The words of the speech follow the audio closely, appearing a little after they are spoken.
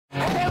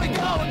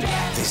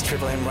This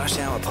Triple M Rush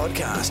Hour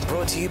podcast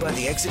brought to you by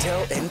the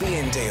Exitel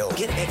NBN deal.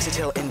 Get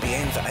Exitel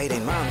NBN for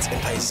 18 months and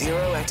pay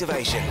zero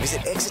activation. Visit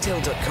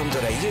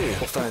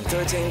exitel.com.au or phone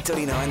 13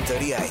 39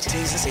 38. T's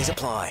and C's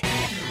apply.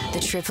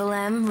 The Triple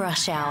M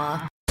Rush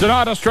Hour.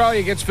 Tonight,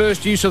 Australia gets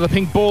first use of the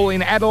pink ball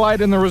in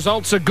Adelaide and the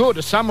results are good.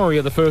 A summary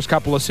of the first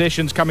couple of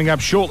sessions coming up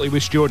shortly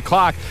with Stuart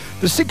Clark.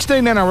 The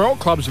 16 NRL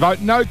clubs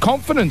vote no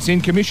confidence in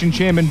Commission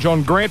Chairman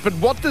John Grant, but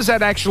what does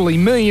that actually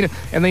mean?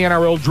 And the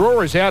NRL draw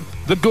is out,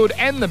 the good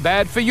and the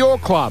bad for your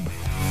club.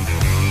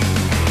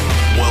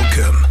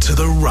 Welcome to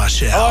the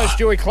Rush Hour. Hello,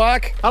 Stuart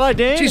Clark. Hello,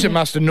 Dan. Jeez, it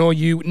must annoy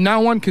you.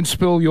 No one can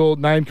spell your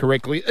name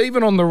correctly,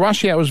 even on the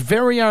Rush Hour's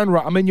very own...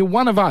 I mean, you're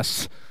one of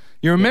us.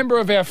 You're a member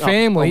of our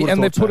family,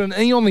 and they put an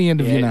E on the end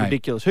of your name.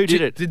 Ridiculous. Who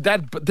did it?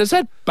 Does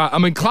that? I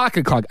mean, Clark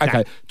and Clark.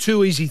 Okay,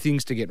 two easy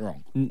things to get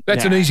wrong.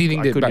 That's an easy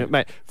thing to do.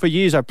 Mate, for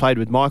years, I played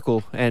with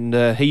Michael, and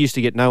he used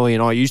to get no E,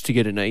 and I used to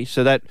get an E.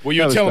 So that. Well,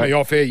 you're telling me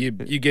off air, you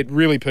get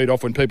really peed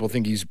off when people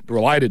think he's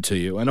related to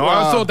you, and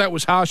I thought that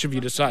was harsh of you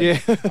to say.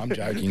 Yeah. I'm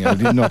joking. I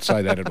did not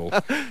say that at all,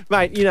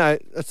 mate. You know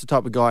that's the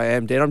type of guy I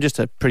am, Dan. I'm just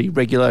a pretty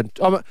regular.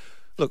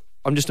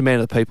 I'm just a man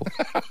of the people.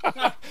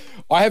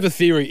 I have a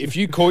theory. If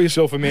you call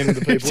yourself a man of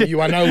the people, you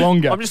are no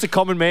longer. I'm just a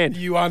common man.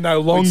 You are no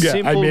longer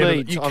a man of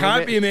the... You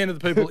can't be a man of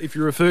the people if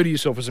you refer to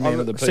yourself as a man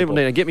of the people. Simple,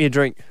 Nina. Get me a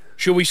drink.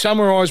 Shall we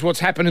summarise what's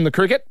happened in the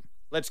cricket?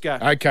 Let's go.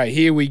 Okay,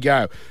 here we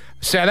go.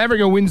 South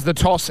Africa wins the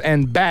toss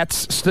and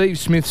bats. Steve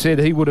Smith said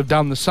he would have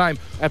done the same.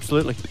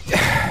 Absolutely.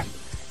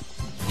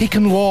 He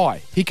can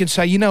lie. He can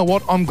say, you know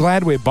what, I'm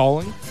glad we're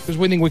bowling because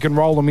we think we can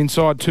roll them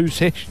inside 2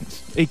 sessions.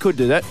 He could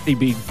do that. He'd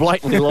be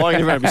blatantly lying.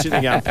 Everyone would be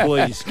sitting there going,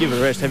 please, give it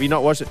a rest. Have you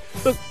not watched it?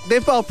 Look,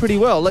 they've bowled pretty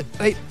well.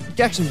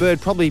 Jackson Bird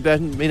probably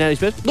hasn't been at his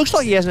best. Looks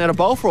like he hasn't had a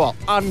bowl for a while,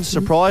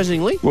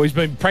 unsurprisingly. Well, he's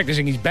been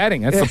practising his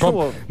batting. That's the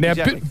problem. Well, now,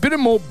 exactly. bit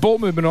of more ball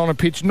movement on a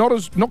pitch, not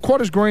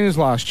quite as green as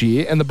last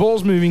year, and the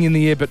ball's moving in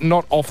the air but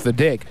not off the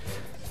deck.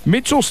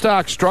 Mitchell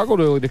Starc struggled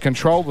early to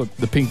control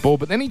the pink ball,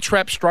 but then he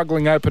trapped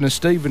struggling opener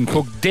Stephen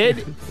Cook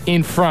dead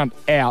in front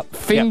out,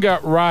 finger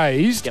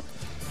raised. Yep.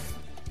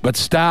 But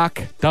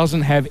Starc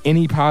doesn't have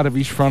any part of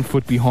his front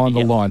foot behind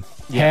the line.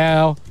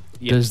 How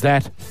does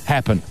that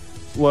happen?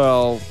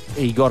 Well,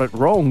 he got it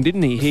wrong,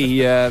 didn't he?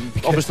 He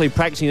obviously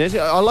practicing this.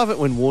 I love it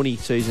when Warney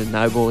sees a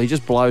no ball. He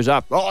just blows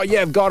up. Oh,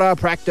 yeah, I've got to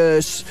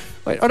practice.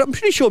 Wait, I'm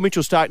pretty sure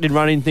Mitchell Starc didn't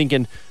run in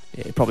thinking,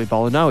 probably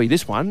bowl a no-y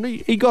this one.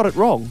 He got it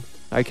wrong,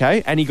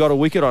 okay, and he got a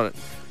wicket on it.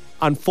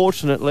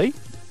 Unfortunately,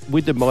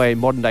 with the way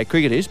modern-day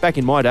cricket is, back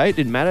in my day, it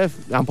didn't matter.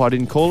 If the umpire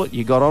didn't call it,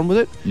 you got on with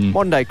it.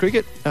 Modern-day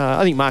cricket,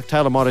 I think Mark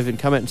Taylor might have even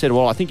come out and said,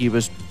 well, I think he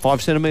was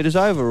 5 centimetres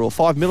over or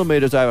 5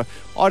 millimetres over.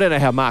 I don't know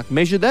how Mark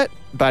measured that,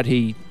 but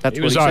he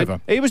was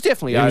over. He was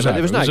definitely over.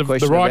 There was no question about it.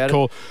 The right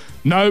call.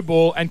 No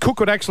ball. And Cook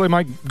could actually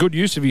make good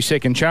use of his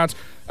second chance.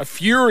 A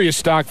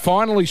furious Starc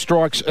finally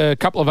strikes a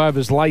couple of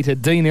overs later.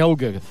 Dean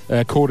Elgar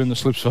caught in the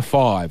slips for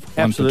 5.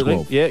 Absolutely.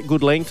 1 for 12. Yeah,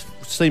 good length.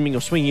 Seeming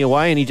or swinging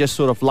away, and he just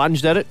sort of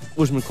lunged at it.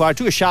 Wasn't required.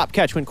 Took a sharp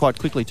catch, went quite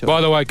quickly to it.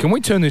 By the way, can we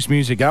turn this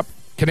music up?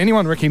 Can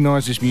anyone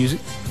recognise this music?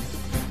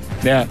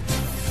 Now,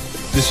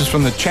 this is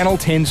from the Channel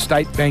 10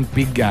 State Bank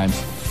Big Game.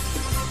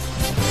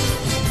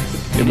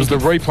 It was the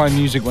replay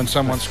music when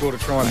someone scored a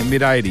try in the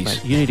mid-80s.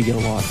 Mate, you need to get a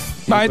life.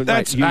 Mate,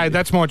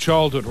 that's my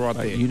childhood right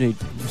there.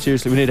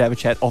 Seriously, we need to have a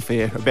chat off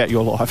air about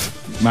your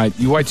life. Mate,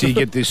 you wait till you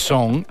get this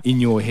song in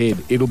your head.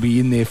 It'll be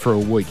in there for a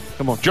week.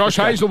 Come on. Josh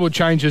Hazlewood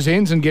changes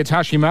ends and gets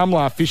Hashim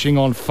Amla fishing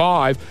on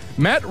 5.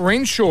 Matt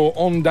Renshaw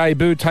on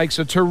debut takes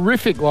a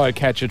terrific low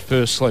catch at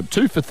first slip.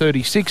 2 for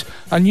 36.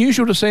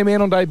 Unusual to see a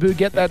man on debut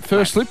get that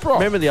first slip right.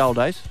 Remember the old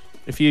days?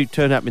 If you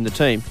turned up in the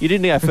team, you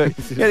didn't go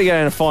first. You had to go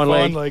down a fine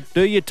leg,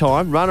 do your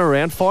time, run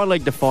around, fine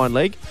leg to fine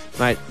leg.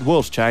 Mate, the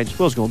world's changed.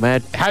 The world's gone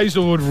mad.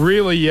 Hazlewood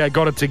really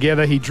got it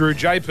together. He drew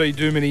JP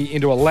Duminy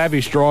into a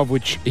lavish drive,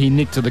 which he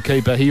nicked to the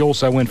keeper. He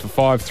also went for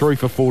 5, 3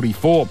 for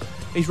 44.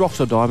 He's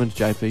rocks or diamonds,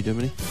 JP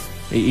Duminy.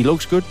 He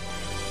looks good.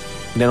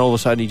 And then all of a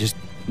sudden, he just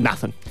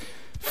nothing.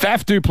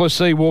 Faf du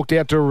Plessis walked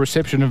out to a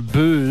reception of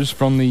boos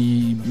from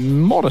the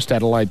modest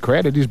Adelaide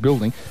crowd. It is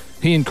building.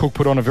 He and Cook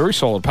put on a very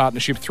solid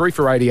partnership, 3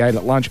 for 88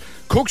 at lunch.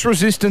 Cook's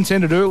resistance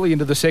ended early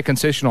into the second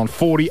session on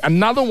 40.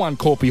 Another one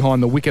caught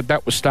behind the wicket.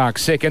 That was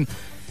Stark's second.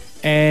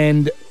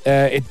 And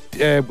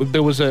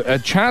there was a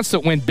chance that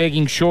went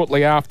begging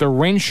shortly after.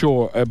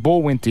 Renshaw, a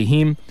ball went to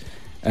him.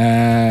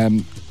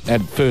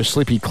 At first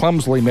slip, he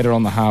clumsily met it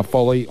on the half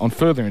volley. On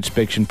further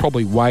inspection,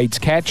 probably Wade's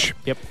catch.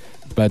 Yep.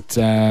 But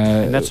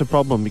and that's a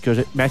problem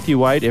because Matthew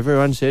Wade,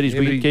 everyone said his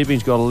wicket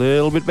keeping's got a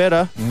little bit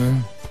better.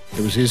 It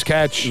was his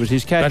catch.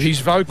 But he's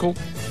vocal.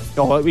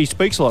 Oh, he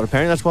speaks a lot,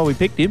 apparently. That's why we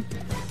picked him.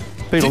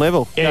 Peter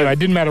Neville. Anyway, it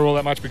didn't matter all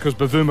that much because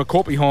Bavuma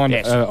caught behind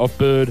of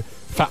Bird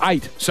for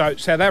 8. So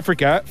South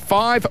Africa,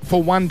 5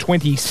 for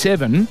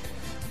 127.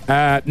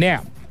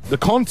 Now, the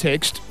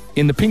context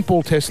in the pink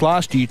ball test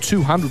last year,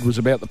 200 was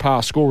about the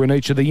pass score in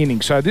each of the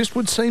innings. So this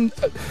would seem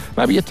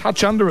maybe a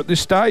touch under at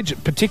this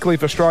stage, particularly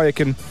if Australia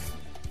can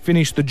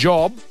finish the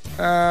job.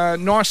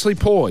 Nicely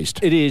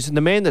poised. It is. And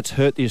the man that's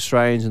hurt the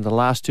Australians in the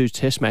last 2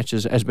 test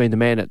matches has been the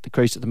man at the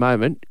crease at the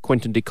moment,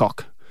 Quentin de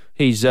Kock.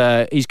 He's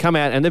come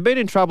out, and they've been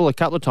in trouble a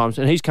couple of times,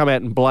 and he's come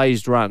out and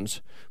blazed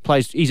runs.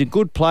 He's a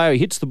good player. He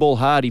hits the ball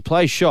hard. He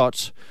plays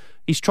shots.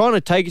 He's trying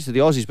to take it to the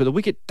Aussies, but the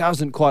wicket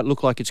doesn't quite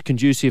look like it's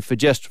conducive for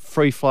just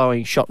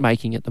free-flowing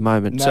shot-making at the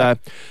moment. No. So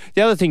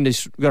the other thing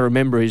you've got to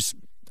remember is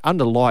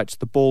under lights,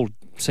 the ball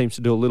seems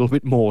to do a little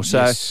bit more.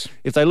 So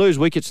if they lose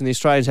wickets and the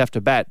Australians have to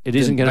bat, it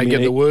isn't going to be... They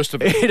get the worst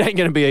of it. It ain't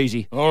going to be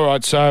easy. All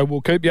right, so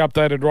we'll keep you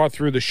updated right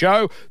through the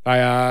show.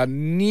 They are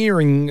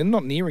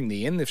not nearing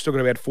the end. They've still got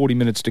about 40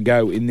 minutes to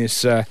go in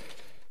this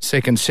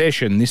second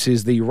session. This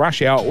is the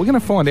rush hour. We're going to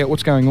find out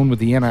what's going on with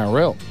the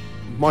NRL.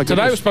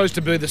 Today was supposed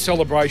to be the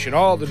celebration.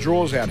 Oh, the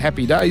draw's out.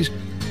 Happy days.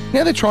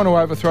 Now they're trying to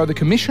overthrow the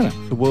commissioner.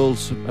 The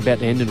world's about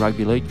to end in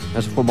rugby league,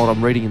 as from what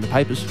I'm reading in the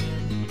papers.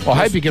 I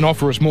hope you can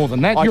offer us more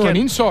than that. You're an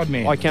inside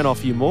man. I can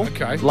offer you more.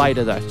 Okay.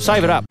 Later, though.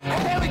 Save it up.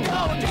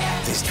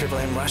 This Triple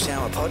M Rush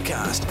Hour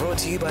podcast brought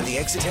to you by the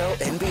Exetel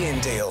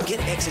NBN deal. Get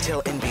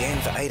Exetel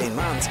NBN for 18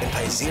 months and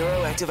pay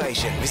zero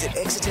activation. Visit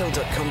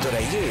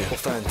exetel.com.au or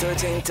phone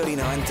 13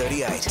 39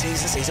 38. T's and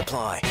C's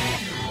apply.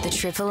 The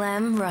Triple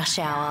M Rush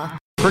Hour.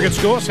 Cricket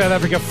score, South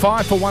Africa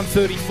 5 for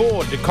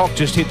 134. De Kock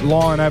just hit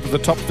line over the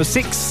top for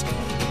 6.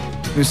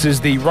 This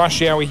is the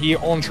rush hour here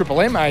on Triple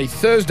M, a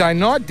Thursday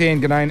night.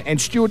 Dan and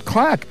Stuart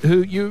Clark,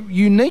 who you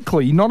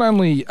uniquely not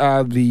only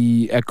are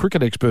the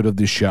cricket expert of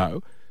this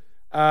show,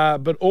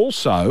 but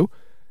also,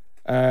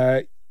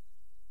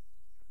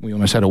 we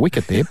almost had a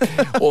wicket there.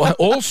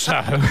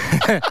 Also,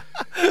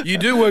 you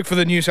do work for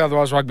the New South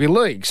Wales Rugby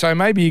League, so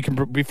maybe you can,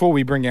 before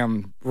we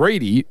bring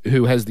Reedy,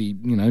 who has the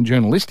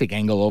journalistic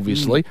angle,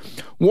 obviously,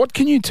 what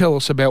can you tell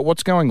us about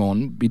what's going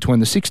on between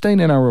the 16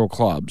 NRL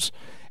clubs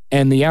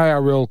and the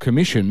ARL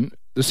Commission?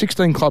 The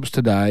 16 clubs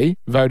today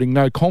voting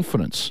no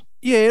confidence.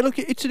 Yeah, look,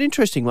 it's an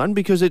interesting one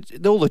because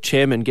all the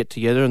chairmen get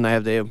together and they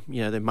have their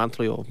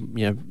monthly or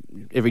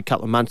every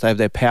couple of months they have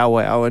their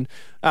powwow. And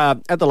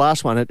at the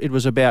last one, it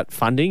was about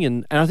funding,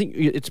 and I think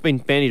it's been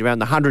bandied around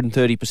the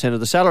 130% of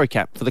the salary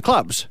cap for the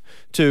clubs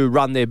to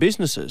run their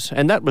businesses,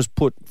 and that was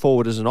put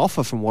forward as an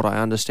offer, from what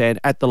I understand,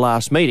 at the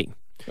last meeting.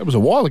 That was a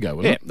while ago,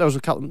 wasn't it? Yeah, that was a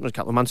couple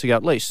of months ago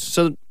at least.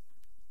 So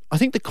I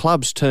think the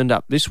clubs turned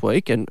up this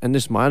week, and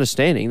this is my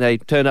understanding, they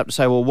turned up to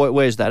say, well,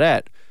 where's that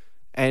at?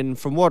 And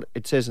from what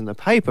it says in the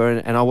paper,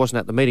 and I wasn't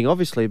at the meeting,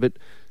 obviously, but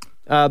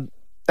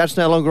that's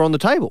no longer on the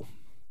table.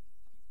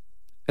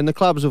 And the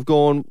clubs have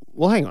gone,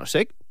 well, hang on a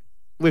sec.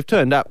 We've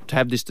turned up to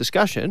have this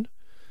discussion,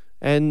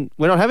 and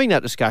we're not having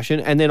that discussion.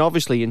 And then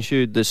obviously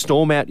ensued the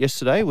storm out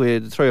yesterday,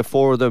 where 3 or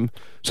 4 of them...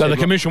 So the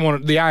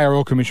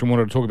ARL Commission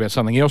wanted to talk about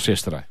something else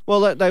yesterday?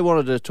 Well, they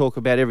wanted to talk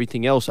about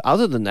everything else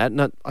other than that.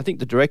 And I think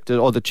the director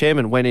or the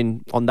chairman went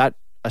in on that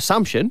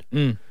assumption.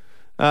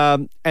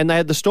 And they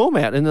had the storm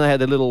out, and then they had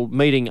the little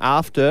meeting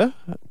after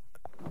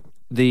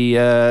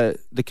the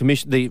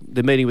commission,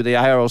 the meeting with the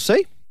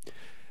ARLC.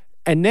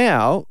 And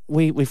now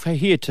we've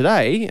here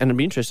today, and I'd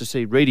be interested to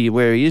see Reedy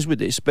where he is with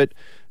this, but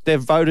they've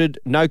voted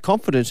no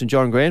confidence in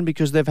John Grant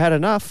because they've had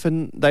enough,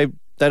 and they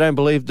don't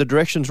believe the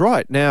direction's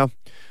right. Now,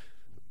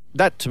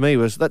 that to me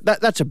was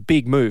that's a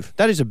big move.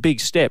 That is a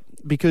big step,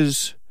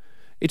 because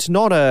it's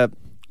not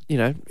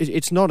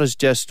it's not as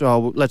just,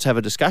 let's have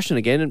a discussion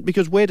again. And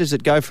because where does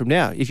it go from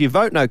now? If you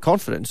vote no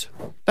confidence,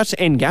 that's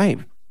end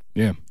game.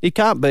 Yeah. It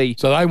can't be.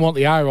 So they want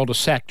the ARL to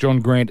sack John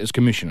Grant as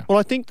commissioner. Well,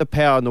 I think the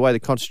power and the way the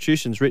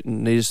Constitution's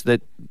written is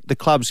that the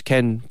clubs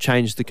can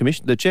change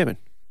the chairman.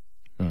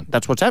 Right.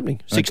 That's what's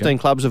happening. 16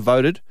 clubs have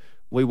voted.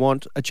 We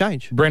want a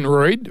change. Brent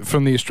Reid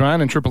from the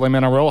Australian and Triple M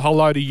NRL.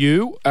 Hello to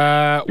you.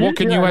 What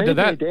can you add to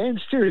that? Dan,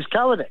 Stuart's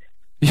covered it.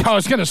 Yeah, I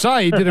was going to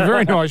say, he did a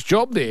very nice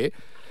job there.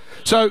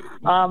 So,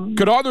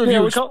 could either of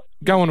you...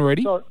 Go on,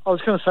 Reedy. So I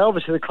was going to say,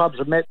 obviously the clubs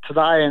have met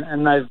today,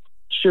 and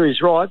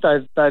Stuart's right,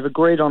 they've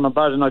agreed on a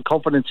vote of no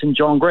confidence in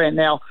John Grant.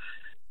 Now,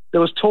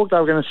 there was talk they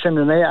were going to send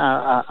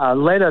a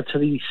letter to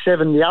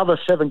the other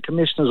 7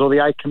 commissioners, or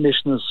the 8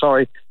 commissioners,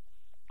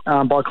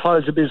 by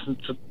close of business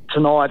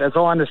tonight. As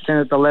I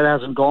understand it, the letter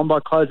hasn't gone by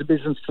close of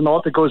business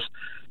tonight, because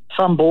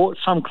some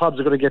clubs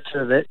have got to get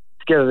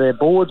together their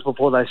boards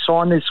before they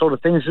sign these sort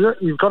of things.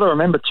 You've got to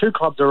remember 2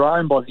 clubs are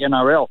owned by the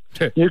NRL,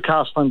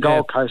 Newcastle and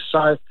Gold Coast.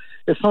 So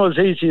it's not as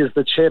easy as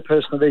the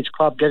chairperson of each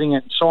club getting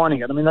it and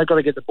signing it. I mean, they've got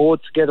to get the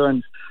boards together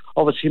and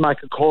obviously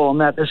make a call on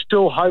that. They're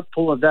still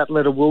hopeful that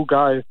letter will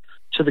go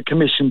to the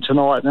commission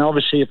tonight. And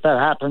obviously if that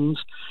happens,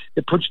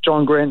 it puts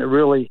John Grant in a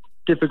really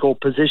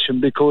difficult position,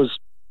 because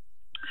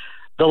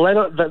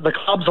the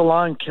clubs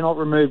alone cannot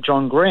remove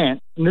John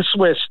Grant. And this is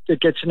where it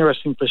gets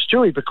interesting for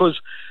Stewie, because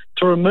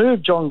to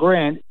remove John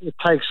Grant, it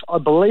takes, I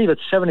believe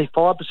it's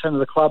 75% of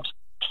the clubs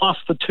plus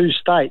the 2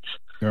 states.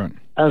 Right.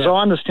 As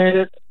I understand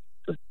it,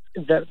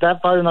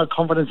 that vote of no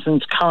confidence in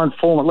its current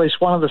form, at least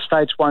one of the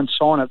states won't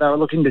sign it. They were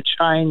looking to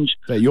change.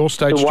 Is that your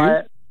state, Stu?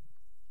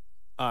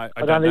 I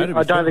don't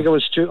think it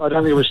was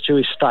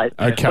Stewie's state.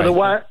 Okay.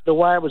 But the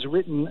way it was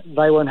written,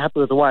 they weren't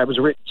happy with the way it was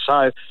written.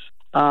 So,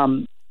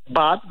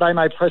 but they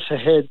may press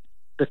ahead,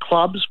 the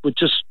clubs, with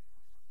just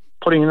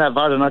putting in that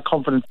vote of no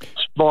confidence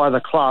via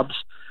the clubs.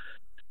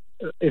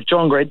 If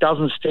John Grant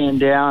doesn't stand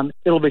down,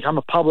 it'll become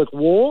a public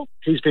war.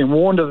 He's been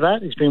warned of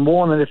that. He's been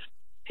warned that if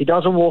he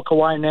doesn't walk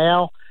away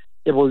now,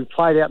 it will be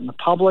played out in the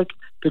public,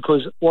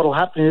 because what will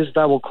happen is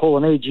they will call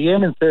an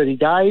EGM in 30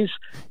 days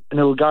and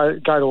it will go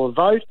to a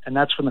vote, and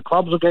that's when the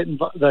clubs will get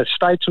involved, the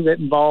states will get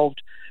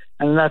involved,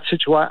 and in that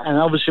situation, and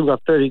obviously we've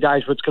got 30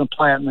 days where it's going to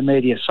play out in the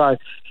media. So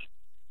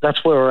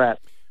that's where we're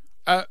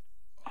at.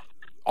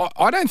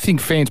 I don't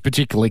think fans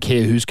particularly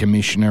care who's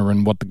commissioner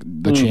and what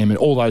the chairman,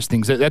 all those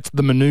things. That's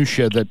the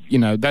minutiae that,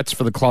 that's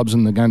for the clubs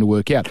and they're going to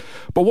work out.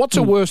 But what's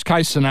a worst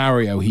case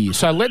scenario here?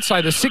 So let's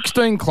say the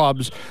 16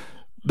 clubs,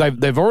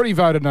 they've already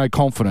voted no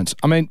confidence.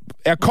 I mean,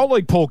 our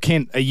colleague Paul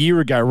Kent a year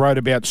ago wrote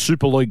about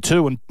Super League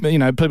 2 and,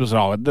 people said,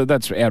 oh,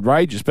 that's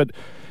outrageous. But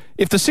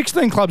if the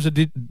 16 clubs are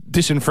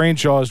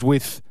disenfranchised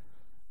with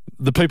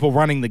the people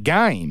running the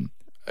game,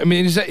 I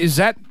mean, is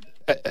that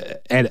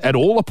at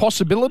all a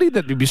possibility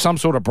that there'd be some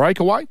sort of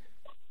breakaway?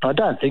 I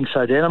don't think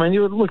so, Dan. I mean,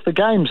 look, the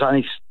game's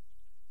only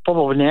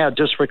probably now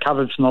just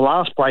recovered from the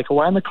last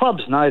breakaway, and the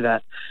clubs know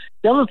that.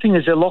 The other thing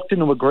is they're locked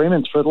into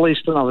agreements for at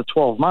least another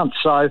 12 months,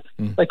 so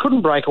they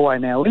couldn't break away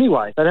now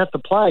anyway. They'd have to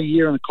play a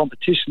year in the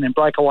competition and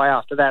break away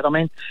after that. I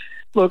mean,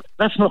 look,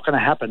 that's not going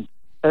to happen.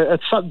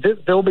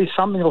 There'll be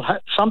something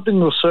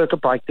will circuit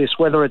break this,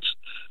 whether it's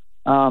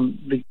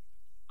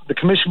the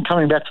commission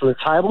coming back to the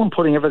table and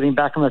putting everything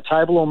back on the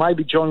table, or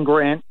maybe John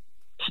Grant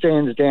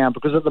stands down,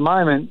 because at the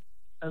moment,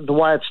 the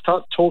way it's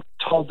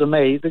told to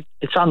me,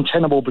 it's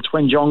untenable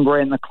between John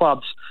Grant and the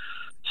clubs.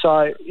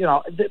 So,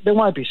 there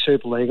won't be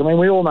Super League. I mean,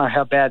 we all know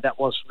how bad that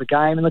was for the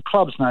game, and the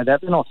clubs know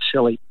that. They're not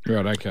silly.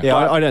 Right, okay. Yeah,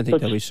 I don't think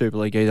there'll be Super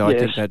League either.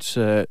 Yes. I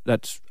think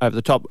that's over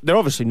the top. They're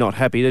obviously not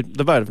happy.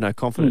 The vote of no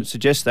confidence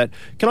suggests that.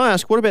 Can I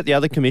ask, what about the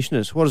other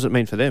commissioners? What does it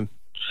mean for them?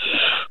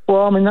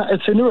 Well, I mean,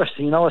 it's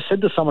interesting. I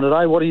said to someone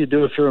today, what do you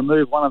do if you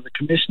remove one of the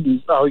commissioners?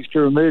 Oh, if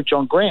you remove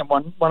John Grant,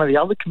 one of the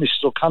other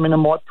commissioners will come in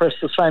and might press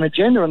the same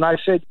agenda. And they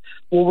said,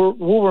 well,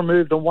 we'll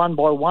remove them one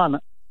by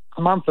one,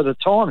 a month at a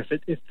time,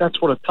 if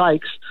that's what it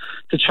takes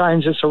to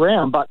change this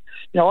around. But,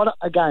 I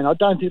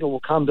don't think it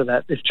will come to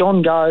that. If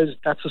John goes,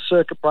 that's a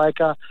circuit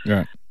breaker.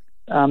 Yeah.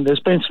 There's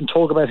been some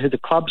talk about who the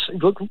clubs...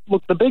 Look,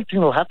 the big thing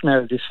that will happen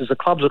out of this is the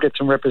clubs will get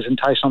some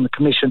representation on the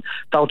commission.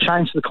 They'll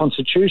change the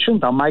constitution,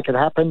 they'll make it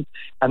happen,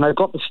 and they've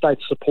got the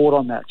state's support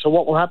on that. So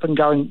what will happen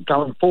going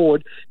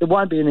forward, it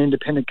won't be an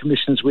independent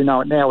commission as we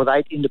know it now with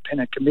 8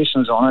 independent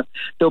commissioners on it.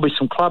 There'll be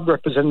some club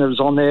representatives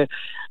on there,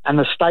 and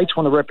the states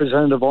want a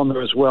representative on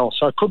there as well.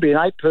 So it could be an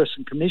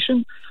 8-person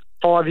commission,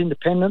 5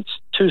 independents,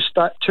 2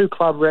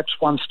 club reps,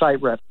 1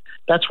 state rep.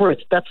 That's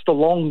the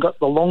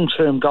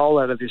long-term goal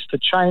out of this, to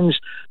change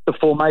the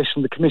formation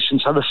of the commission.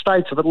 So the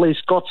states have at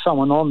least got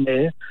someone on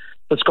there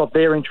that's got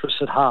their interests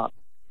at heart.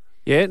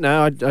 Yeah,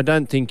 no, I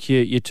don't think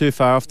you're too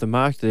far off the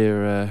mark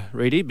there,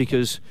 Reedy,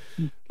 because,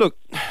 look,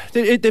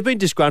 they've been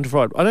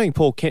disgruntled. I don't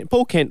think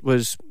Paul Kent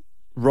was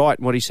right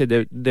in what he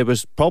said. There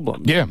was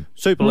problems. Yeah.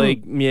 Super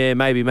League, yeah,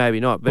 maybe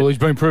not. But, well, he's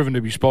been proven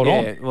to be spot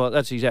on. Yeah, well,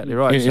 that's exactly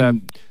right.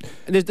 And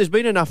there's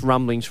been enough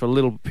rumblings for a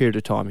little period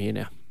of time here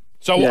now.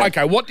 So,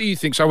 okay, what do you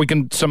think? So we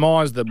can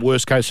surmise the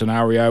worst-case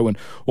scenario and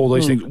all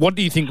these things. What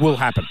do you think will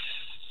happen?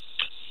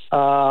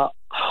 I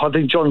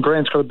think John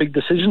Grant's got a big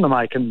decision to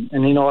make, and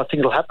I think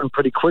it'll happen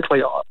pretty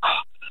quickly.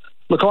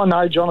 Look, I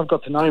know John. I've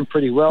got to know him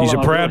pretty well. He's a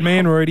proud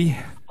man, Rudy.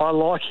 I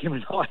like him,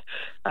 and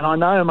I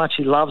know how much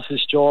he loves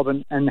this job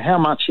and how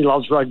much he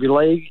loves rugby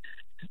league.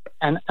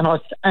 And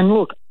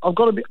look,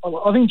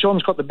 I think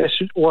John's got the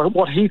best, or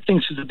what he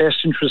thinks is the best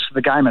interest of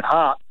the game at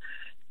heart.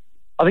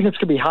 I think it's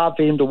going to be hard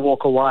for him to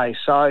walk away.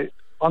 So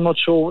I'm not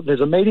sure. There's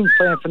a meeting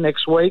planned for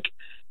next week.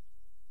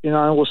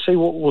 We'll see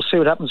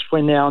what happens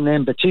between now and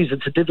then. But geez,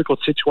 it's a difficult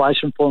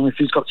situation for him if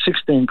he's got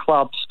 16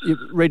 clubs,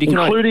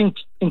 including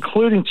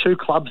 2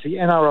 clubs the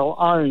NRL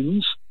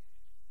owns,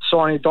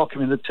 signing a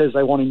document that says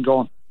they want him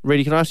gone.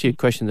 Reedy, can I ask you a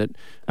question that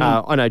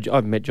I know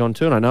I've met John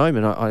too, and I know him,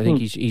 and I think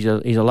he's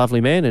a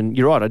lovely man. And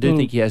you're right, I do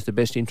think he has the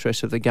best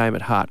interests of the game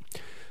at heart.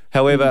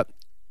 However,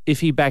 if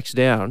he backs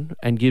down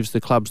and gives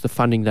the clubs the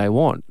funding they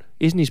want,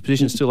 isn't his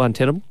position still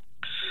untenable?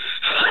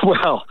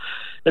 Well,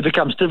 it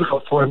becomes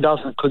difficult for him,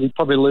 doesn't it? Because he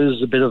probably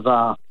loses a bit of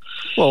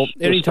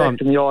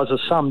respect in the eyes of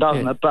some,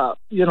 doesn't it? But,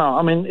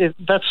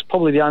 that's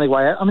probably the only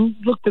way out. I mean,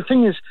 look, the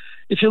thing is,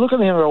 if you look at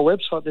the NRL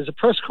website, there's a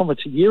press conference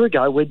a year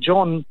ago where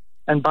John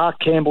and Bart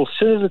Campbell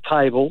sit at a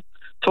table,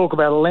 talk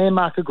about a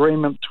landmark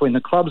agreement between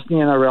the clubs and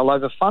the NRL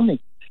over funding.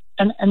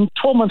 And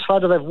 12 months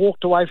later, they've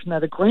walked away from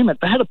that agreement.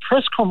 They had a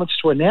press conference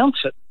to announce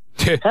it.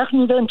 How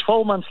can you then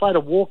 12 months later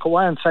walk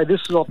away and say this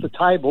is off the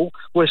table,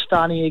 we're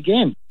starting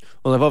again?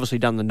 Well, they've obviously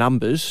done the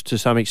numbers to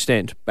some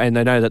extent, and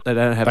they know that they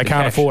don't have They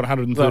can't cash. afford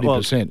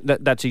 130%. Well,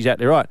 that's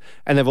exactly right.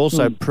 And they've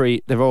also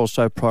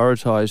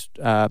prioritised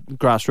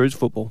grassroots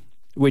football,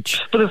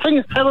 which... But the thing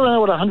is, they don't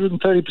know what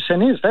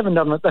 130% is. They haven't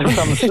done it.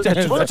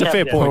 That's a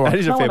fair point. That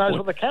is a fair point. No one knows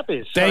what the cap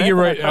is. Thank you,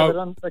 Reedy.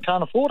 They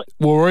can't afford it.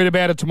 We'll read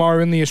about it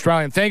tomorrow in The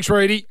Australian. Thanks,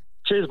 Reedy.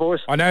 Cheers, boys.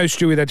 I know,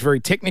 Stewie, that's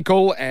very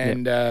technical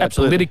and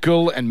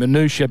political and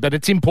minutiae, but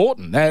it's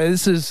important.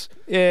 This is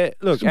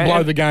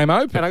blow the game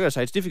open. And I've got to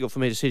say, it's difficult for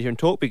me to sit here and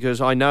talk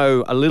because I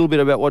know a little bit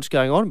about what's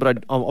going on,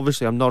 but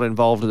I'm not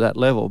involved at that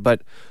level.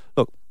 But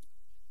look,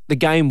 the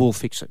game will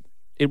fix it.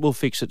 it will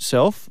fix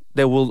itself.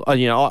 There will, I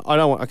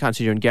can't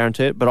sit here and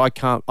guarantee it, but I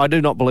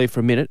do not believe for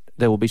a minute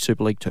there will be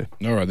Super League 2.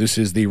 All right, this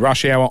is the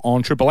rush hour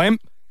on Triple M.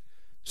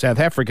 South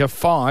Africa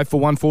 5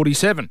 for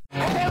 147.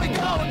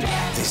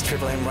 This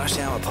Triple M Rush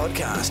Hour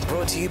podcast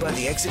brought to you by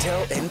the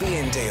Exitel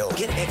NBN deal.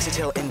 Get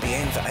Exitel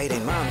NBN for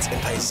 18 months and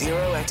pay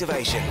zero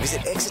activation. Visit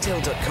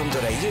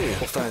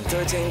exitel.com.au or phone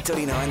 13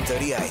 39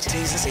 38. T's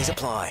and C's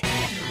apply.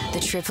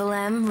 The Triple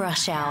M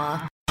Rush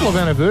Hour. A couple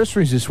of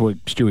anniversaries this week,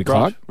 Stuart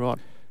Clark. Right.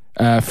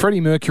 Freddie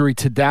Mercury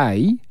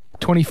today,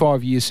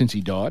 25 years since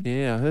he died.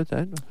 Yeah, I heard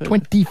that.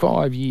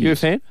 25 years. You a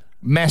fan?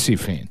 Massive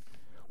fan.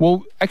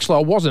 Well, actually,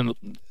 I wasn't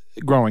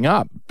growing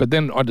up, but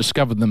then I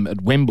discovered them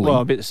at Wembley.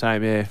 Well, a bit the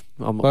same, yeah.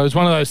 Well, it was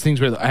one of those things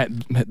where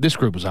this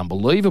group was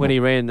unbelievable. When he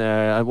ran,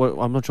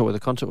 I'm not sure where the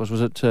concert was.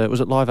 Was it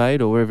Live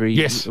Aid or wherever he?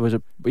 Yes.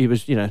 He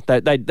was.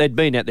 They'd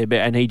been out there,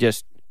 and he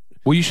just.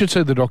 Well, you should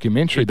see the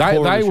documentary. They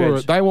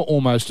were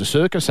almost a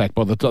circus act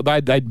by the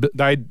time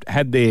they'd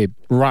had their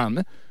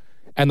run,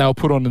 and they were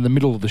put on in the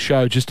middle of the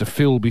show just to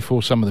fill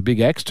before some of the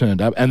big acts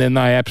turned up, and then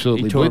they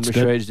absolutely tore him blitzed to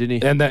it. shreds,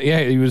 didn't he? And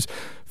it was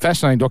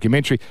fascinating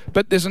documentary.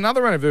 But there's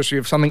another anniversary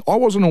of something I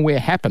wasn't aware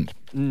happened.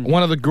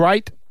 One of the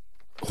great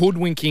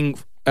hoodwinking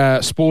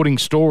sporting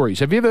stories.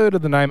 Have you ever heard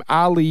of the name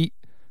Ali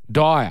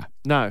Dyer?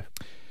 No.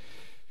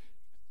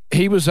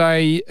 He was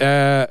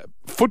a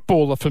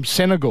footballer from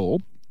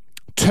Senegal,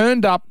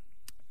 turned up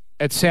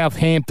at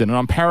Southampton, and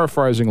I'm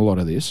paraphrasing a lot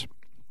of this,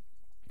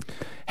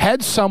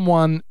 had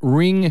someone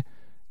ring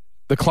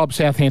the club,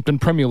 Southampton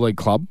Premier League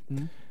club,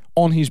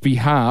 on his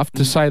behalf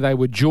to say they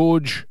were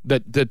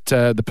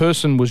the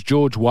person was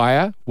George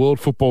Weah,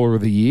 World Footballer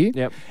of the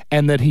Year,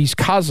 and that his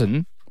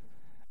cousin,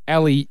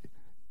 Ali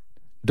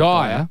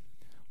Dyer,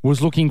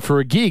 was looking for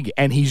a gig,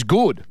 and he's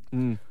good.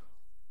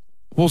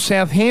 Well,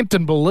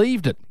 Southampton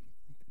believed it.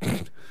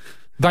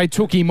 They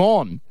took him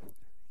on.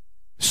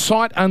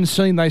 Sight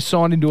unseen, they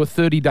signed into a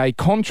 30-day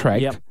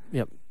contract.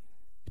 Yep.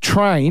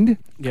 Trained.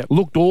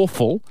 Looked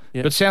awful.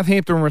 But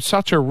Southampton were in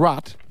such a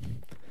rut,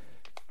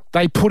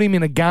 they put him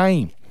in a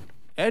game.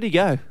 How'd he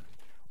go?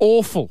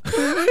 Awful.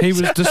 He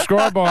was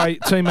described by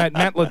teammate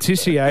Matt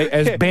Letizia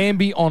as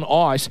Bambi on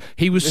ice.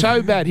 He was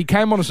so bad, he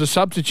came on as a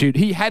substitute.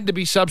 He had to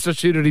be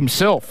substituted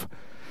himself.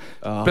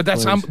 But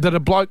that's that a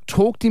bloke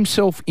talked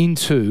himself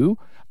into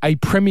a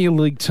Premier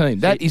League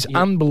team. That is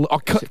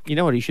unbelievable. You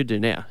know what he should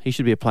do now? He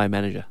should be a player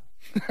manager.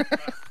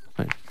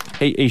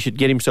 He should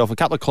get himself a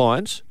couple of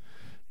clients.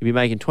 He'd be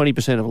making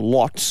 20% of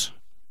lots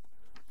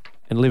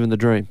and living the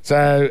dream.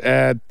 So,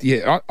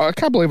 I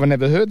can't believe I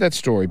never heard that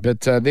story,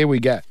 but there we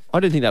go. I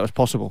didn't think that was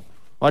possible.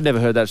 I'd never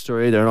heard that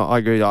story either, and I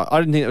agree. I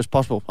didn't think that was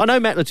possible. I know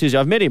Matt Letizia.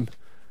 I've met him.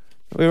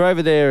 We were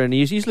over there, and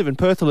he's lived in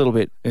Perth a little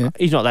bit. Yeah.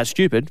 He's not that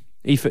stupid.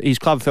 His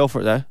club fell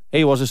for it, though.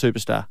 He was a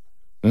superstar.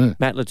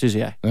 Matt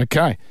Letizia.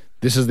 Okay.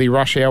 This is the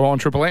Rush Hour on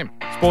Triple M.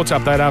 Sports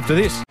update after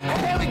this.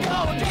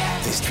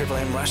 This Triple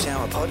M Rush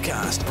Hour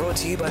podcast brought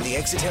to you by the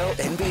Exitel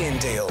NBN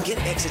deal. Get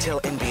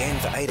Exitel NBN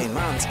for 18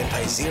 months and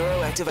pay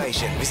zero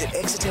activation. Visit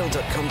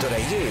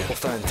exitel.com.au or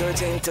phone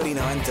 13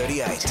 39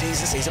 38. T's and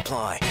C's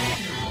apply.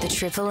 The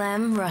Triple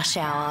M Rush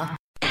Hour.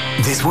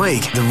 This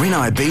week, the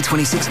Rinnai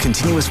B26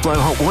 continuous flow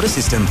hot water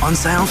system on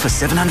sale for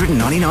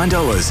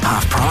 $799,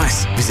 half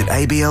price. Visit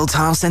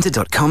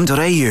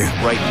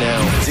abltilecentre.com.au. Right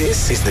now.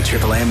 This is the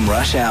Triple M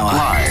Rush Hour.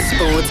 Live.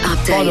 Sports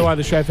update. By the way,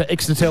 the show for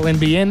Exitel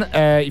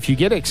NBN. If you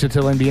get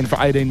Exitel NBN for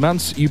 18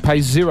 months, you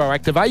pay zero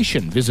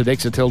activation. Visit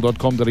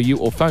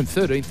exitel.com.au or phone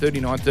 13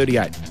 39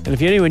 38. And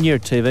if you're anywhere near a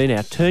TV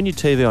now, turn your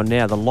TV on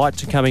now. The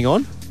lights are coming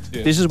on.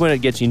 Yeah. This is when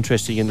it gets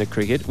interesting in the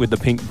cricket with the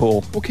pink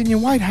ball. Well, can you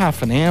wait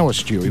half an hour,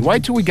 Stewie?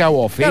 Wait till we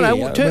go off air.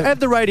 No, have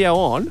the radio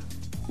on.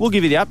 We'll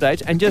give you the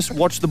updates and just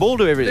watch the ball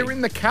do everything. They're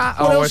in the car.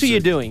 What else are you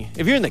doing?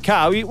 If you're in the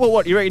car, you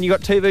reckon you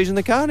got TVs in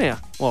the car now?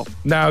 Well,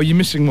 no, you're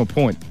missing my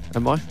point.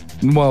 Am I?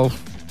 Well,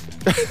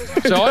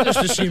 so I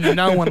just assume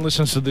no one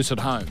listens to this at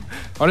home.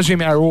 I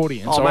assume our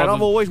audience. Oh, man,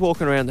 I'm always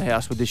walking around the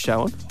house with this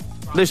show on.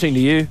 Listening to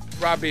you.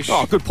 Rubbish.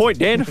 Oh, good point,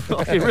 Dan.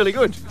 You're really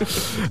good.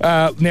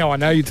 Now I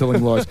know you're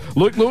telling lies.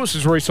 Luke Lewis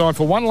has re-signed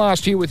for one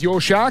last year with your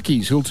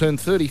Sharkies, who'll turn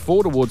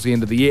 34 towards the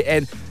end of the year.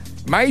 And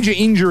major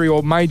injury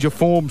or major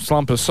form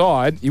slump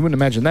aside, you wouldn't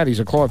imagine that.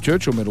 He's a Clive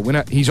Churchill medal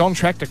winner. He's on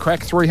track to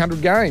crack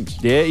 300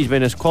 games. Yeah, he's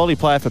been a quality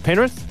player for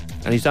Penrith,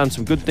 and he's done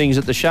some good things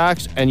at the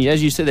Sharks. And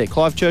as you said there,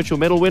 Clive Churchill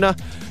medal winner.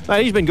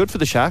 Mate, he's been good for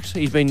the Sharks.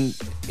 He's been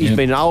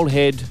an old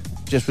head,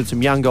 just with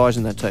some young guys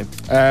in that team.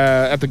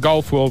 At the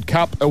Golf World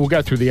Cup, we'll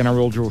go through the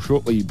NRL draw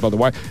shortly, by the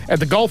way. At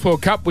the Golf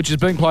World Cup, which is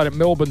being played at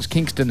Melbourne's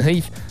Kingston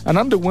Heath, an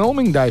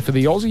underwhelming day for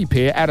the Aussie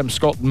pair, Adam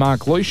Scott and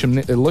Mark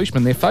Leishman.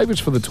 Their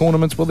favourites for the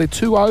tournaments, well, they're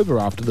 2 over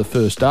after the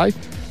first day.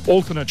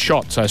 Alternate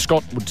shot, so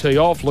Scott would tee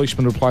off,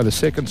 Leishman would play the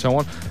second, so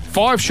on.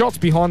 5 shots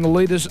behind the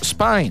leaders,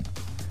 Spain.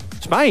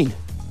 Spain?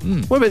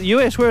 What about the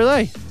US? Where are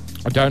they?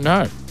 I don't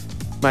know.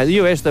 Mate, the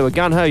US, they were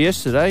gun-ho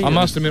yesterday. I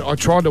must admit, I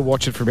tried to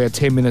watch it for about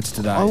 10 minutes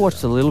today. I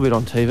watched a little bit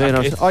on TV,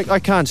 and I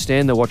can't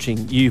stand the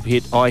watching you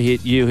hit, I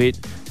hit, you hit.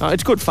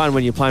 It's good fun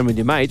when you're playing with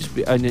your mates,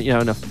 and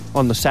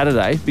on the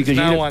Saturday because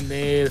no one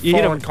there.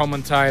 Foreign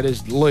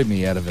commentators, leave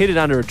me out of it. Hit it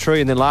under a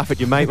tree and then laugh at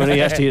your mate when he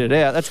has to hit it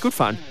out. That's good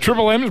fun.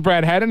 Triple M's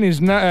Brad Haddon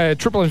is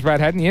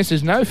yes,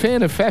 is no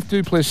fan of Faf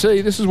du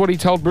Plessis. This is what he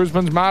told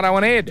Brisbane's Marto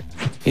and Ed.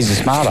 He's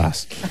a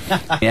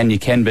smartass, and you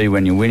can be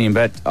when you're winning.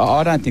 But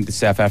I don't think the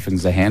South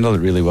Africans have handled it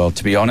really well.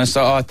 To be honest,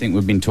 I think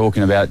we've been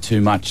talking about it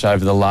too much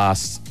over the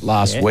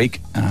last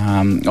week.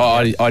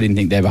 I didn't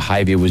think their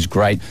behaviour was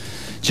great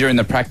during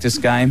the practice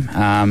game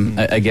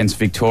against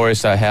Victoria,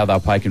 so how they're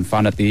poking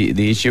fun at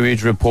the issue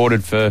is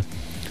reported for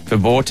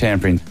ball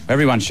tampering.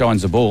 Everyone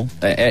shines the ball.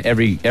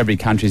 Every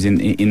country's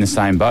in the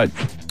same boat.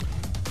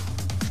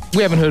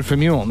 We haven't heard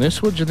from you on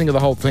this. What did you think of the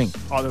whole thing?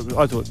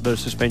 I thought the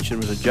suspension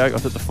was a joke. I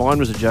thought the fine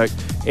was a joke.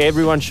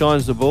 Everyone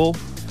shines the ball,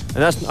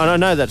 and I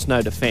know that's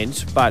no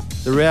defence, but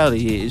the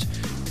reality is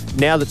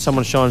now that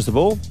someone shines the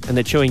ball and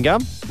they're chewing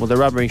gum, well, they're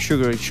rubbing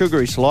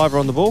sugary saliva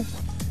on the ball.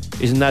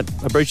 Isn't that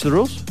a breach of the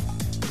rules?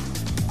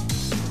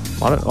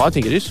 I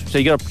think it is. So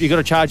you got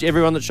to charge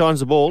everyone that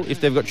shines the ball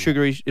if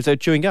they're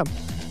chewing gum.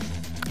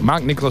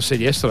 Mark Nicholas said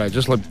yesterday,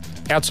 just like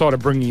outside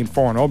of bringing in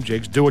foreign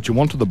objects, do what you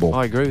want to the ball.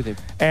 I agree with him.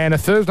 And a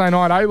Thursday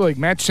night A-League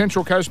match,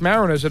 Central Coast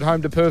Mariners at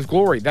home to Perth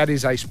Glory. That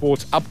is a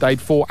sports update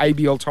for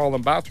ABL Tile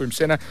and Bathroom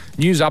Centre.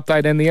 News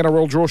update and the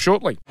NRL draw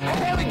shortly.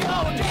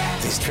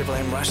 This Triple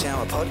M Rush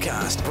Hour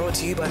podcast brought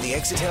to you by the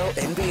Exitel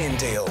NBN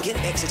deal. Get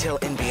Exitel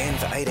NBN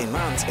for 18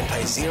 months and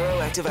pay zero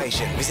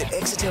activation. Visit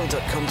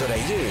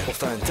exitel.com.au or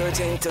phone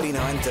 13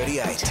 39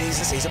 38. T's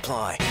and C's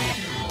apply.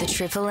 The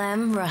Triple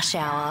M Rush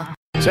Hour.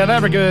 South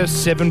Africa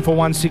 7 for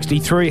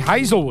 163.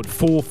 Hazelwood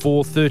 4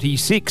 for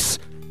 36.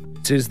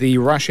 This is the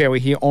rush hour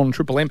here on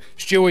Triple M.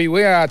 Stewie,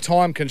 we are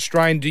time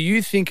constrained. Do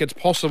you think it's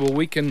possible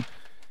we can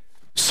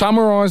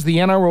summarise the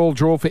NRL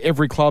draw for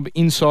every club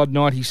inside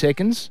 90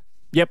 seconds?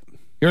 Yep.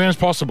 You reckon it's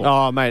possible?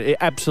 Oh, mate,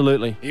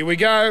 absolutely. Here we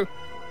go.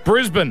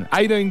 Brisbane,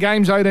 18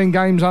 games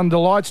under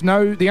lights.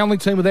 No, the only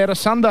team without a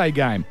Sunday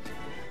game.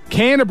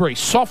 Canterbury,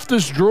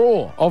 softest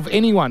draw of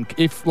anyone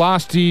if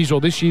last year's or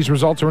this year's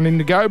results are anything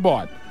to go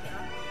by.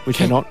 Which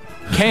are not.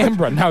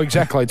 Canberra, no,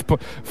 exactly. It's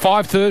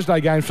 5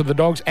 Thursday games for the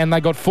Dogs, and they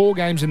got 4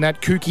 games in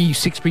that kooky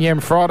 6 p.m.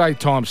 Friday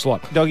time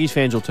slot. Doggies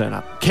fans will turn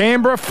up.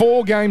 Canberra,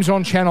 4 games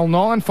on Channel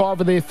 9,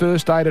 5 of their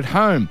first 8 at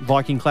home.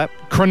 Viking clap.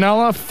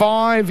 Cronulla,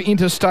 5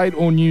 interstate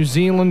or New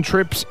Zealand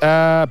trips.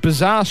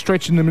 Bizarre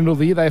stretch in the middle of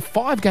the year. They have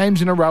 5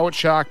 games in a row at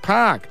Shark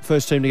Park.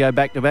 First team to go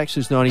back-to-back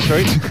since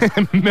 93.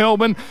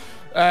 Melbourne.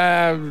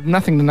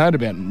 Nothing to note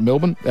about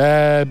Melbourne,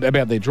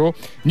 about their draw.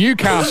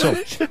 Newcastle,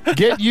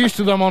 get used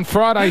to them on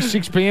Friday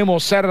 6 p.m. or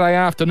Saturday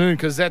afternoon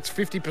because that's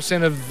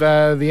 50% of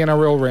the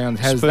NRL round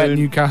has spoon. That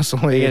Newcastle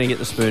there. They're going to get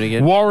the spoon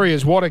again.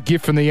 Warriors, what a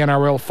gift from the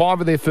NRL. 5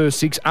 of their first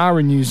 6 are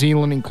in New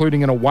Zealand,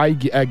 including an away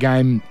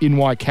game in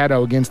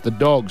Waikato against the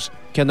Dogs.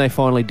 Can they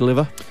finally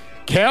deliver?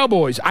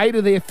 Cowboys, 8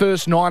 of their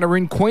first 9 are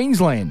in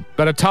Queensland,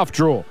 but a tough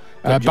draw.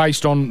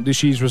 Based on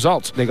this year's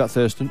results. They got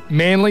Thurston.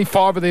 Manly,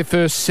 5 of their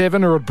first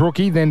 7 are at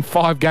Brookie, then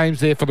 5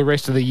 games there for the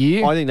rest of the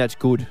year. I think that's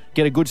good.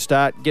 Get a good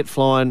start, get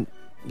flying,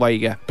 away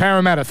you go.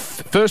 Parramatta,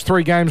 first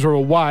 3 games are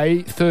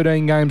away,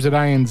 13 games at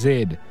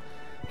ANZ.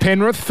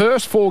 Penrith,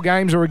 first 4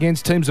 games are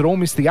against teams that all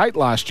missed the 8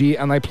 last year,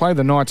 and they play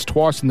the Knights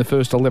twice in the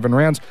first 11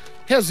 rounds.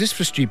 How's this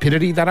for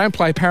stupidity? They don't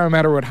play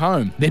Parramatta at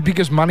home. Their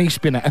biggest money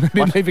spinner, and they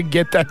didn't even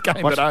get that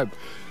game at home.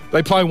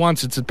 They play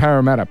once, it's at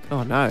Parramatta.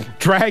 Oh, no.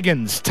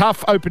 Dragons,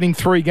 tough opening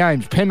 3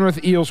 games.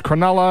 Penrith, Eels,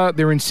 Cronulla,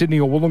 they're in Sydney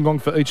or Wollongong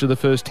for each of the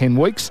first 10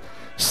 weeks.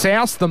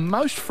 South, the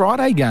most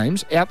Friday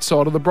games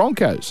outside of the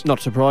Broncos. Not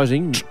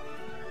surprising.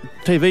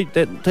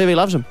 TV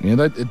loves them. Yeah,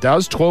 it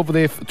does. 12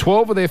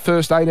 of their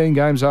first 18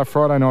 games are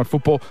Friday night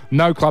football.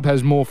 No club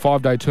has more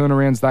 5-day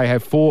turnarounds. They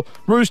have 4.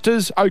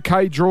 Roosters,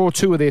 okay draw.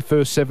 2 of their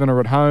first 7 are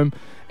at home.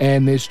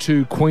 And there's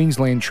 2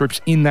 Queensland trips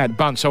in that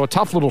bunch. So a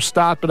tough little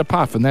start, but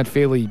apart from that,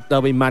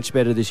 They'll be much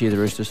better this year, the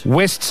Roosters.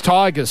 Wests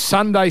Tigers,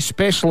 Sunday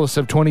specialists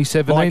of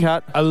 2017.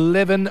 Leichhardt.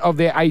 11 of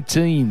their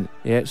 18.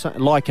 Yeah,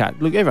 Leichhardt.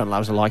 Look, everyone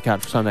loves a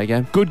Leichhardt for Sunday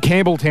game. Good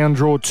Campbelltown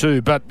draw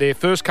too, but their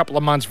first couple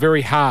of months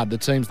very hard, the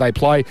teams they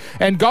play.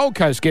 And Gold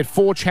Coast get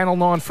 4 Channel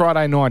 9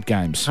 Friday night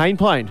games. Hayne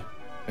playing.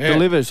 Yeah.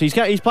 Delivers. He's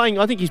playing.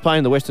 I think he's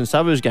playing the Western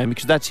Suburbs game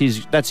because that's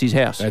his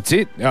house. That's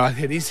it.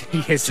 It is.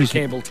 Yes, to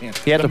Campbelltown.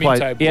 He had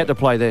to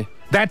play there.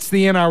 That's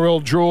the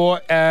NRL draw.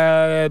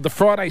 The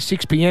Friday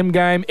 6 p.m.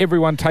 game.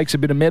 Everyone takes a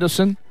bit of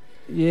medicine.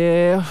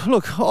 Yeah.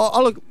 Look.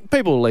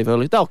 People will leave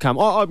early. They'll come.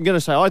 I'm going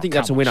to say I think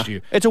that's a winner.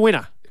 It's a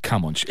winner.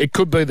 Come on. It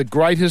could be the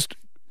greatest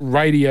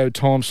radio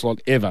time slot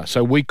ever.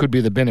 So we could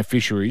be the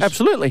beneficiaries.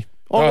 Absolutely.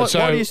 Why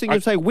do you think you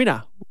say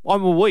winner?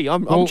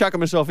 I'm chucking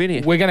myself in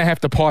here. We're going to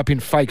have to pipe in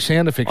fake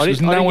sound effects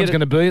because no one's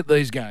going to be at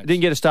these games.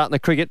 Didn't get a start in the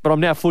cricket, but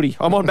I'm now footy.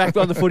 I'm back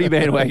on the footy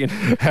bandwagon.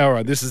 All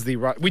right, this is the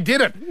right. We did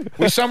it.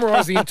 We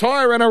summarised the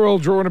entire NRL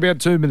draw in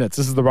about 2 minutes.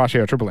 This is the Rush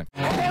Hour Triple M.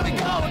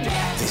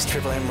 This This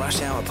Triple M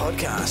Rush Hour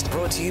podcast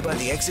brought to you by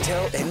the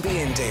Exitel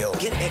NBN deal.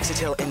 Get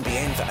Exitel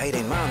NBN for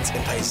 18 months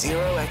and pay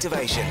zero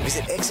activation.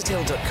 Visit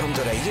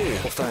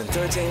exitel.com.au or phone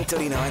 13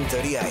 39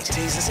 38. T's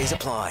and C's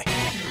apply.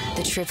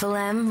 The Triple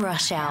M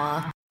Rush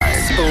Hour.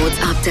 Sports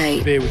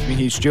update. Bear with me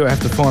here, Stu. I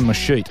have to find my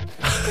sheet.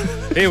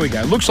 There we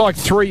go. Looks like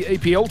 3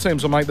 EPL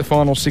teams will make the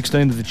final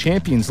 16 of the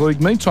Champions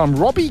League. Meantime,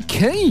 Robbie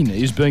Keane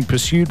is being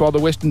pursued by the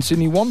Western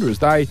Sydney Wanderers.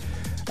 They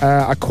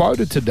are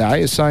quoted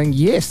today as saying,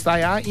 yes,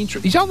 they are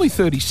interested. He's only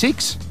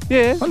 36.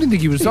 Yeah. I didn't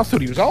think he was. I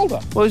thought he was older.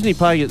 Well, isn't he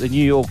playing at the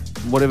New York,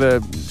 whatever,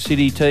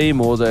 City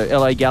team or the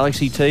LA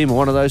Galaxy team or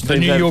one of those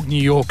teams? The New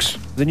Yorks.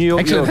 The New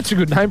York. Actually, that's a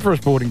good name for a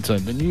sporting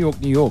team. The New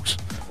Yorks.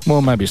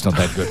 Well, maybe it's not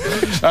that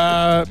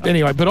good.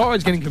 Anyway, but I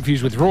was getting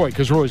confused with Roy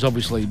because Roy's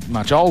obviously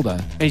much older.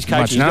 He's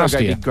coaching. He's got a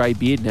great big grey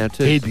beard now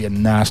too. He'd be a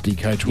nasty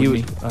coach,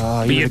 wouldn't he?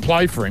 But you'd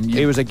play for him.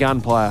 He was a gun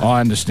player.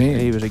 I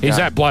understand. He was a gun. He's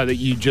that bloke that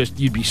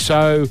you'd be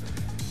so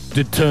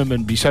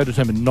determined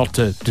not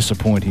to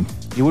disappoint him.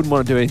 You wouldn't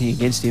want to do anything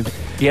against him.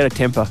 He had a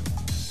temper.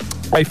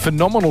 A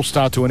phenomenal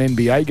start to an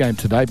NBA game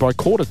today. By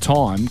quarter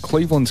time,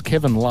 Cleveland's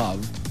Kevin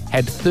Love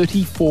had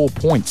 34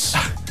 points.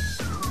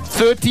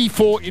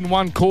 34 in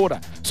one quarter.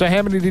 So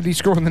how many did he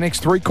score in the next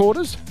 3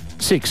 quarters?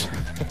 6.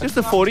 Just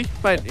the 40,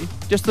 mate.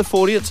 Just the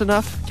 40, it's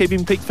enough. Keep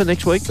him picked for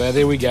next week. So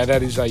there we go.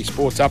 That is a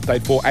sports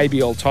update for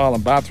ABL Tile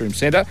and Bathroom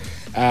Centre.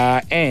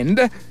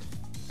 And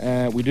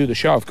we do the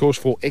show, of course,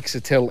 for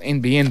Exitel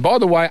NBN. By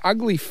the way,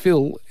 Ugly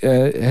Phil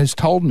has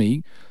told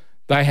me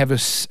they have a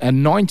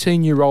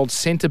 19-year-old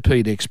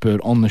centipede expert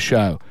on the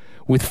show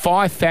with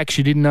 5 facts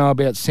you didn't know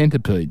about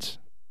centipedes.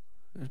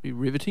 That'd be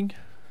riveting.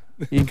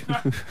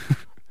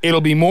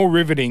 It'll be more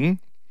riveting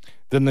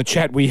than the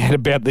chat we had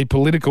about the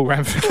political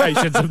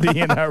ramifications of the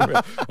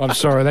NRL. I'm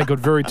sorry, that got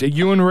very...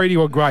 you and Reedy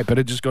were great, but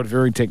it just got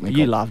very technical.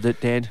 You loved it,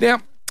 Dan.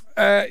 Now,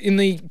 in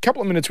the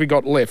couple of minutes we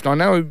got left, I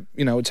know,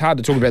 it's hard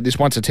to talk about this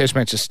once a test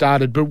match has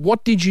started, but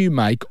what did you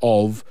make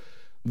of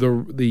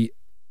the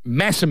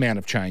mass amount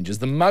of changes,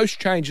 the most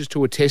changes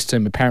to a test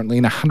team apparently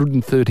in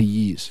 130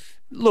 years?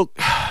 Look,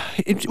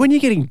 when you're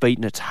getting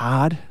beaten, it's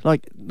hard.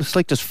 Like, the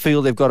selectors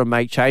feel they've got to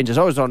make changes.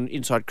 I was on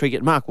Inside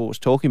Cricket. Mark Wall was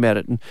talking about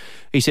it, and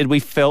he said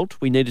we felt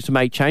we needed to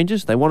make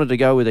changes. They wanted to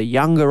go with a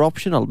younger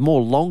option, a more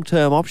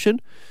long-term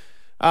option.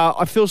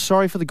 I feel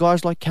sorry for the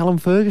guys like Callum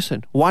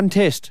Ferguson. 1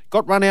 test,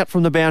 got run out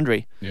from the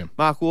boundary. Yeah.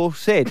 Mark Wall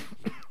said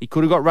he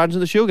could have got runs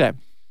in the Shield game.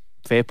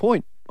 Fair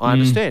point. I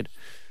understand.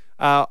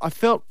 I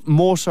felt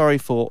more sorry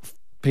for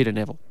Peter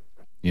Neville.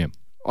 Yeah.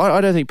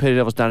 I don't think Peter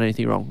Neville's done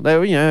anything wrong.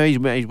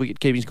 His wicket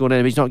keeping's gone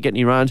down, he's not getting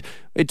any runs.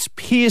 It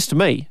appears to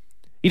me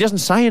he doesn't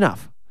say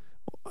enough.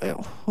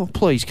 Oh,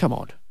 please, come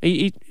on.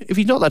 If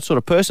he's not that sort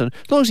of person,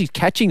 as long as he's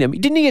catching them.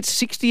 Didn't he get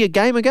 60 a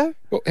game ago?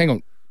 Well, hang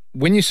on.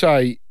 When you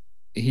say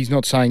he's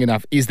not saying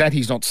enough, is that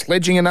he's not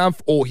sledging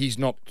enough or he's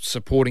not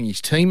supporting his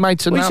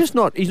teammates enough?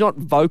 He's not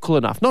vocal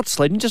enough. Not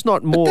sledging, just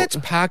not more. But that's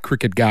park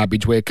cricket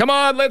garbage where, come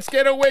on, let's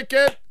get a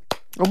wicket.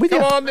 I'm with you.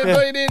 Come on, they're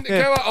leading.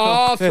 Come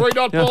on. 3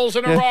 dot balls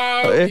in a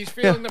row. He's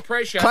feeling the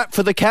pressure. Clap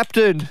for the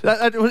captain.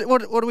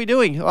 What are we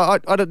doing?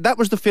 That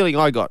was the feeling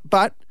I got.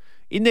 But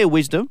in their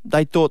wisdom,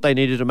 they thought they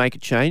needed to make a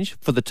change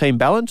for the team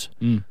balance.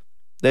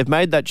 They've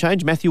made that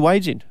change. Matthew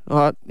Wade's in.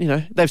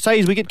 They say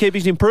his wicket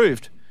keeping's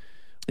improved.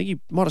 I think he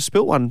might have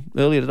spilt one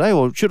earlier today,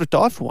 or should have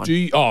dived for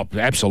one.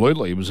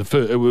 Absolutely. It was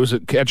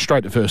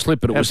straight to first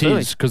slip, but it was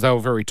his because they were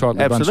very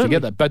tightly bunched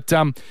together. But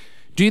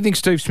do you think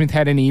Steve Smith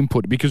had any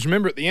input? Because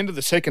remember, at the end of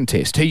the second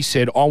test, he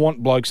said, I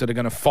want blokes that are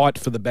going to fight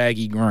for the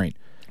baggy green.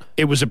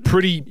 It was a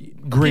pretty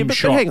grim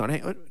shot. But hang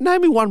on.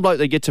 Name me one bloke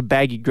that gets a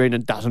baggy green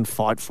and doesn't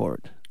fight for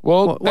it.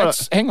 Well,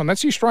 that's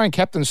the Australian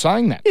captain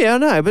saying that. Yeah, I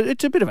know, but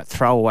it's a bit of a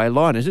throwaway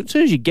line, isn't it? As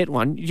soon as you get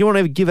one, do you want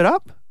to ever give it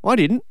up? I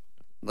didn't.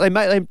 They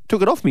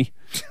took it off me.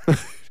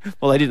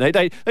 Well, they didn't.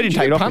 They didn't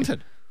take it off punted.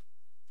 me.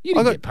 You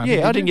didn't get punted.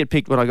 Yeah, I didn't get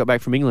picked when I got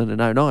back from England in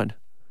 2009.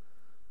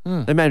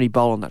 They made me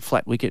bowl on that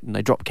flat wicket and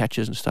they dropped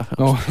catches and stuff.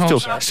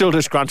 Still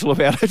disgruntled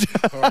about it.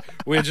 All right,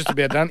 we're just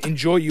about done.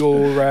 Enjoy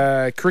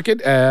your cricket.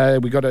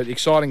 We've got an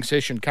exciting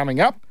session coming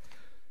up.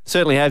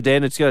 Certainly have,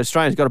 Dan.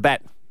 Australia's got a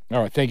bat.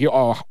 All right, thank you.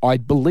 I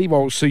believe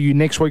I'll see you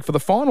next week for the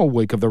final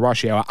week of the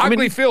Rush Hour.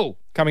 Ugly Phil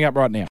coming up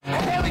right now.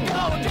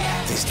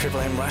 This Triple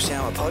M Rush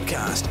Hour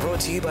podcast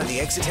brought to you by the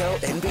Exitel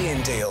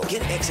NBN deal.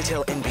 Get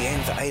Exitel NBN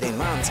for 18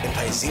 months and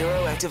pay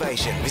zero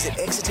activation. Visit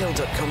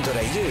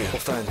exitel.com.au or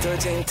phone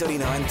 13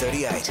 39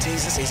 38. T's and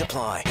C's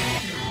apply.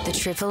 The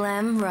Triple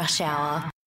M Rush Hour.